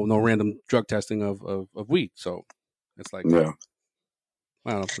no random drug testing of weed. So it's like, yeah,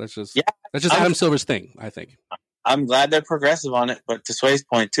 I don't know. Let's just That's just Adam Silver's thing, I think. I'm glad they're progressive on it, but to Sway's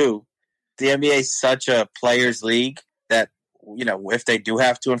point too, the NBA is such a players' league that, you know, if they do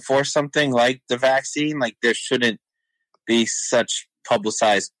have to enforce something like the vaccine, like there shouldn't be such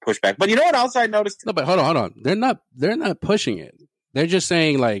publicized pushback. But you know what else I noticed? No, but hold on. They're not pushing it. They're just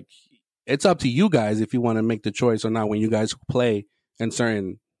saying like it's up to you guys if you want to make the choice or not when you guys play in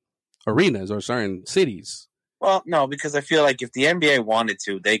certain arenas or certain cities. Well, no, because I feel like if the NBA wanted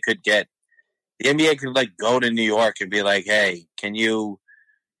to, the NBA could like go to New York and be like, hey, can you,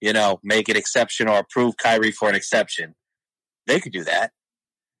 you know, make an exception or approve Kyrie for an exception? They could do that.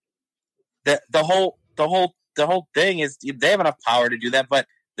 The whole thing is they have enough power to do that, but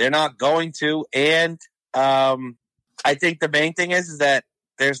they're not going to. And I think the main thing is that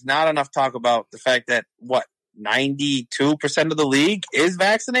there's not enough talk about the fact that 92% of the league is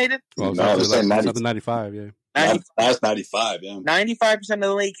vaccinated. Well, no, it's like 95, yeah. That's 95, yeah. 95% of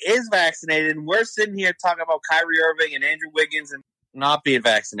the league is vaccinated, and we're sitting here talking about Kyrie Irving and Andrew Wiggins and not being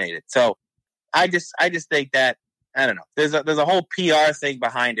vaccinated. So I just think that, I don't know. There's a whole PR thing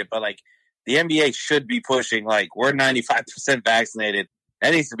behind it, but like the NBA should be pushing like we're 95% vaccinated.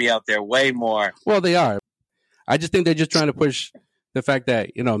 That needs to be out there way more. Well, they are. I just think they're just trying to push the fact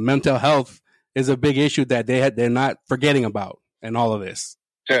that, you know, mental health is a big issue that they're not forgetting about in all of this.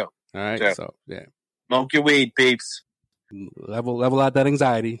 True. All right. True. So yeah. Smoke your weed, peeps. Level out that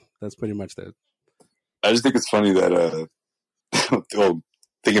anxiety. That's pretty much that. I just think it's funny that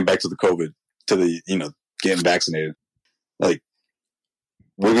thinking back to the COVID, to the, you know, getting vaccinated, like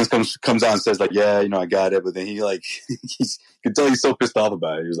Wiggins comes out and says like, yeah, you know, I got it, but then he like you can tell he's so pissed off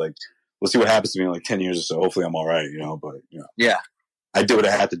about it. He was like, we'll see what happens to me in like 10 years or so. Hopefully I'm all right, you know, but you know. Yeah. I did what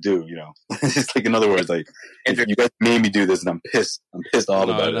I had to do, you know. It's like, in other words, like, you guys made me do this, and I'm pissed. I'm pissed off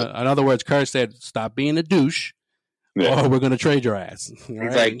about it. In other words, Kurt said, "Stop being a douche, or we're going to trade your ass."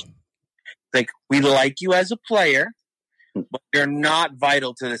 He's like, we like you as a player, but you're not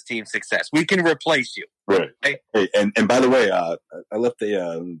vital to this team's success. We can replace you. Right. Hey, and by the way, I left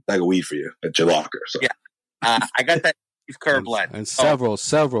a bag of weed for you at your locker. So. Yeah, I got that Kerr blend, and several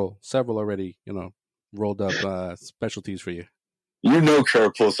already, you know, rolled up specialties for you. You know,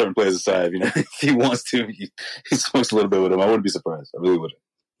 Kerr pulls certain players aside. You know, if he wants to, he smokes a little bit with them. I wouldn't be surprised. I really wouldn't.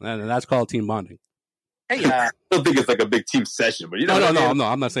 And that's called team bonding. Hey, I don't think it's like a big team session, but you know, no,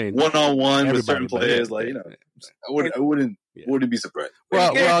 I'm not saying 1-on-1 with certain players. Like, you know, I wouldn't be surprised.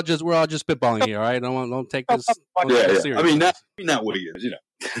 Well, we're all just spitballing here, all right? Don't take this. Serious. I mean, not Wiggins, you know,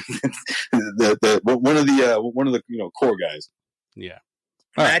 one of the you know, core guys. Yeah.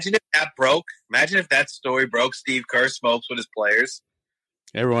 Imagine if that broke. Imagine if that story broke. Steve Kerr smokes with his players.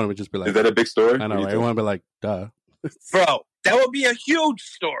 Everyone would just be like, "Is that a big story?" I know, right? Everyone would be like, "Duh." Bro, that would be a huge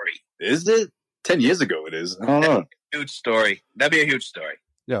story. Is it? 10 years ago, it is. I don't know. Huge story. That'd be a huge story.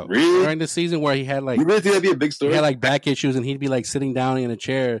 Yo, really? During the season where he had like, you really think that'd be a big story? He had like back issues, and he'd be like sitting down in a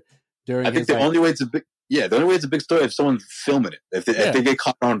chair during. I think the only way it's a big. Yeah, the only way it's a big story if someone's filming it. If they get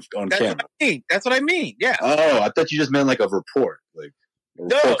caught on camera. That's what I mean. Yeah. Oh, I thought you just meant like a report. Like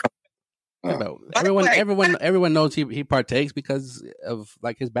no. Everyone knows he partakes because of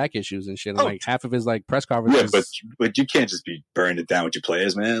like his back issues and shit. And, like half of his like press conferences. Yeah, but you can't just be burning it down with your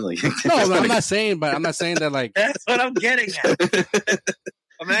players, man. Like, no, I'm not saying that like. That's what I'm getting at.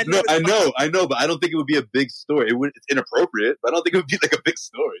 Imagine no, I know, but I don't think it would be a big story. It's inappropriate, but I don't think it would be like a big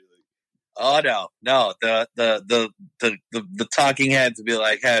story. Oh no! The talking heads would be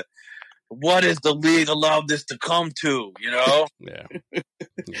like, hey, what is the league allowed this to come to? You know? Yeah.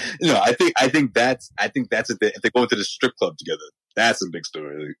 No, I think that's if they go into the strip club together, that's a big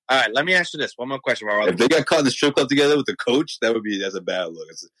story. Like, all right, let me ask you this: one more question. If they got caught in the strip club together with the coach, that's a bad look.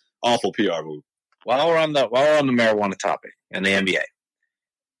 It's an awful PR move. While we're on the marijuana topic and the NBA,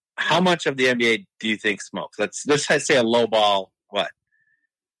 how much of the NBA do you think smokes? Let's say a low ball. What?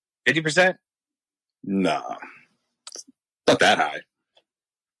 50%? Nah, not that high.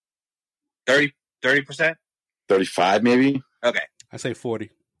 30%? 35 maybe? Okay. I say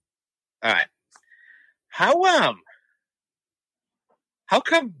 40. All right. How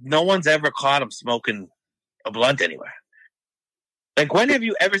come no one's ever caught him smoking a blunt anywhere? Like, when have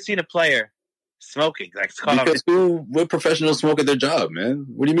you ever seen a player smoking? Like, because what professionals smoke at their job, man?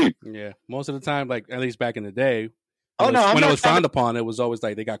 What do you mean? Yeah. Most of the time, like, at least back in the day, when it was frowned upon, it was always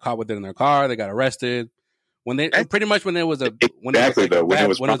like they got caught with it in their car, they got arrested. When it was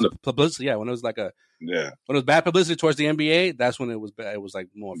publicity, when it was bad publicity towards the NBA, that's when it was like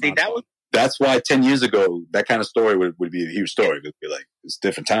more. See, that's why 10 years ago that kind of story would be a huge story. It would be like it's a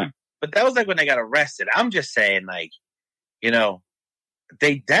different time. But that was like when they got arrested. I'm just saying, like, you know,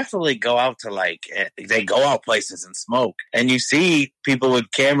 they definitely go out to they go out places and smoke. And you see people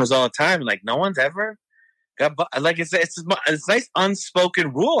with cameras all the time. Like, no one's ever got, like, it's a nice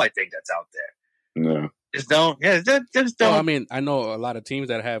unspoken rule, I think, that's out there. No. Just don't. Well, I mean, I know a lot of teams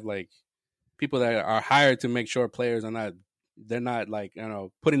that have like people that are hired to make sure players are not, they're not like,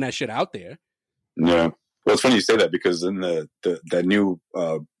 putting that shit out there. Yeah. Well, it's funny you say that because in that new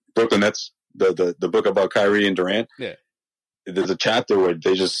Brooklyn Nets, the book about Kyrie and Durant, yeah, there's a chapter where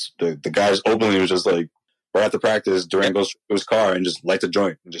they just the guys openly was just like, right after practice, Durant goes to his car and just lights a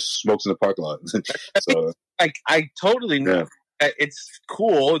joint and just smokes in the parking lot. So I totally know. It's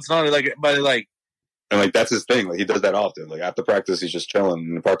cool. It's not like, but like. And like that's his thing. Like he does that often. Like after practice, he's just chilling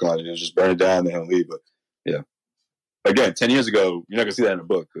in the parking lot and he'll just burn it down and he'll leave. But yeah, again, 10 years ago, you're not gonna see that in a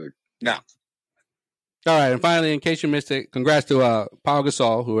book. Like, no. All right, and finally, in case you missed it, congrats to Pau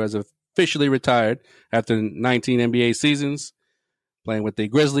Gasol, who has officially retired after 19 NBA seasons, playing with the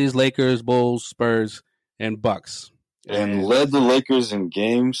Grizzlies, Lakers, Bulls, Spurs, and Bucks. And led the Lakers in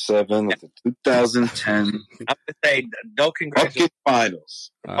Game 7 of the 2010 I'm going to say, no congratulations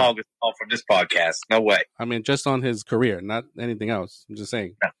finals. Pau Gasol from this podcast. No way. I mean, just on his career, not anything else. I'm just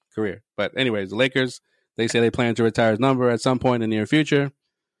saying career. But anyways, the Lakers, they say they plan to retire his number at some point in the near future.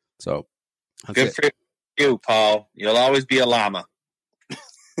 So, good for you, Paul. You'll always be a llama.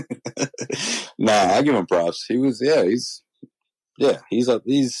 Nah, I give him props. He's I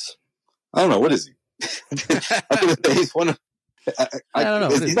don't know, what is he? He's one of. I don't know.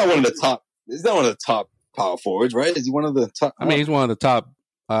 He's not one of the top. He's not one of the top power forwards, right? Is he one of the top? I mean, he's one of the top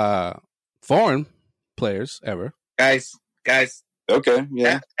foreign players ever. Guys. Okay,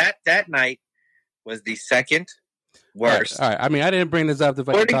 yeah. That night was the second worst. All right. I mean, I didn't bring this up to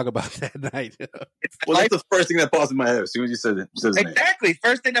fucking talk about that night. Well, that's the first thing that pops in my head as soon as you said it. Exactly.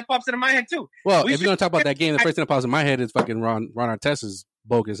 First thing that pops into my head too. Well, if you're gonna talk about that game, the first thing that pops in my head is fucking Ron Artest's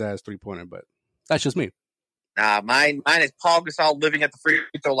bogus ass 3-pointer, but. That's just me. Nah, mine is Pau Gasol living at the free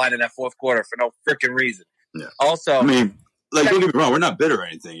throw line in that fourth quarter for no freaking reason. Yeah. Also, I mean, like, don't get me wrong, we're not bitter or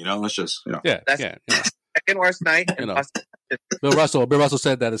anything, Let's just, That's second worst night. Bill Russell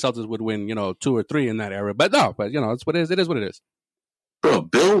said that the Celtics would win, 2 or 3 in that era, but no, it's what it is. It is what it is. Bro,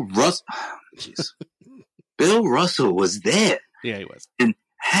 Bill Russell, jeez, Bill Russell was there. Yeah, he was, and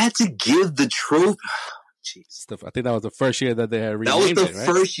had to give the trophy. Jeez. I think that was the first year that they had renamed it. That was the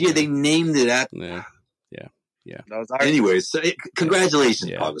first year they named it after. Yeah. Anyways,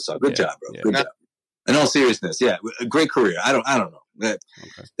 congratulations, Pau Gasol. Good job, bro. Good job. In all seriousness, a great career. I don't know.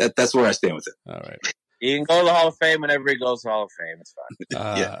 That's where I stand with it. All right. He can go to the Hall of Fame whenever he goes to the Hall of Fame. It's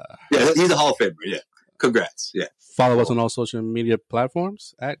fine. Yeah, he's a Hall of Famer. Yeah. Congrats. Yeah. Follow us on all social media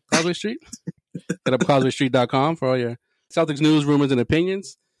platforms at Causeway Street. Hit up causewaystreet.com for all your Celtics news, rumors, and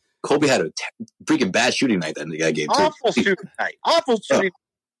opinions. Kobe had a freaking bad shooting night that game, too. Awful shooting night.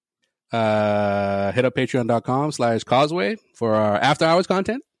 Hit up patreon.com/causeway for our after hours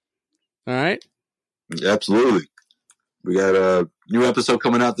content. All right. Absolutely. We got a new episode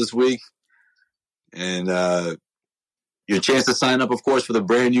coming out this week. And your chance to sign up, of course, for the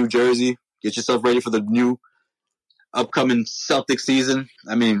brand new jersey. Get yourself ready for the new upcoming Celtics season.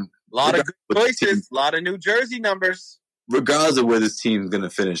 I mean, a lot of good choices, a lot of new jersey numbers. Regardless of where this team's going to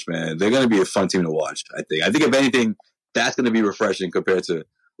finish, man, they're going to be a fun team to watch, I think. I think, if anything, that's going to be refreshing compared to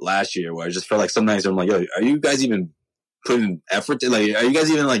last year, where I just felt like some nights I'm like, yo, are you guys even putting effort? Are you guys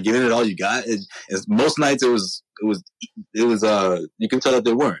even, giving it all you got? Most nights it was you can tell that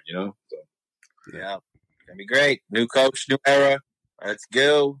they weren't, So. Yeah, it's going to be great. New coach, new era. Let's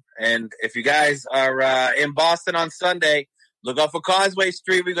go. And if you guys are in Boston on Sunday, look out for Causeway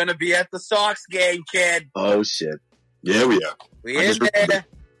Street. We're going to be at the Sox game, kid. Oh, shit. Yeah, we are. We in there.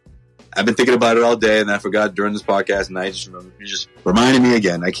 I've been thinking about it all day, and I forgot during this podcast, and you just reminded me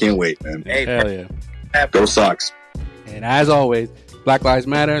again. I can't wait, man. Hey, hell yeah. Go Sox. And as always, Black Lives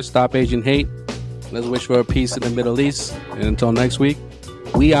Matter. Stop Asian hate. Let's wish for peace in the Middle East. And until next week,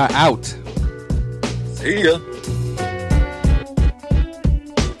 we are out. See ya.